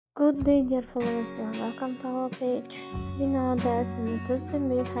Good day, dear followers, and welcome to our page. We know that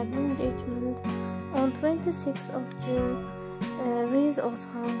demetozdemir had been engagement on 26th of June with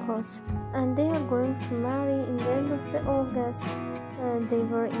oğuzhankoç, and they are going to marry in the end of the August.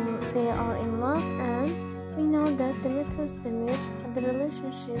 They are in love, and we know that demetozdemir had a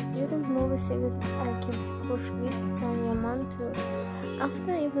relationship during movie series erkencikus with canyaman too.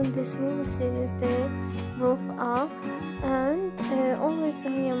 After even this movie series, they broke up. And always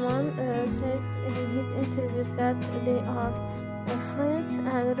Canyaman said in his interviews that they are friends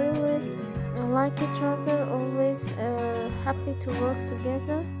and really like each other, always happy to work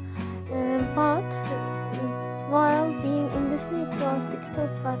together. But while being in Disney Plus digital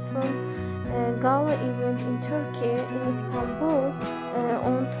platform gala event in Turkey, in Istanbul,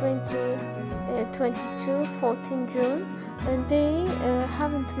 on 14 June, they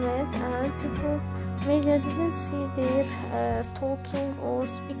haven't met, and media didn't see their talking or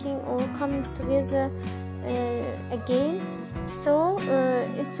speaking or coming together again. So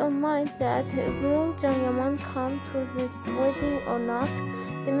it's on mind that will Canyaman come to this wedding or not?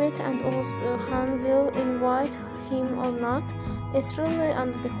 Demet and Oğuzhan will invite him or not? It's really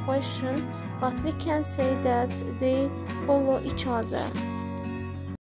under the question, but we can say that they follow each other.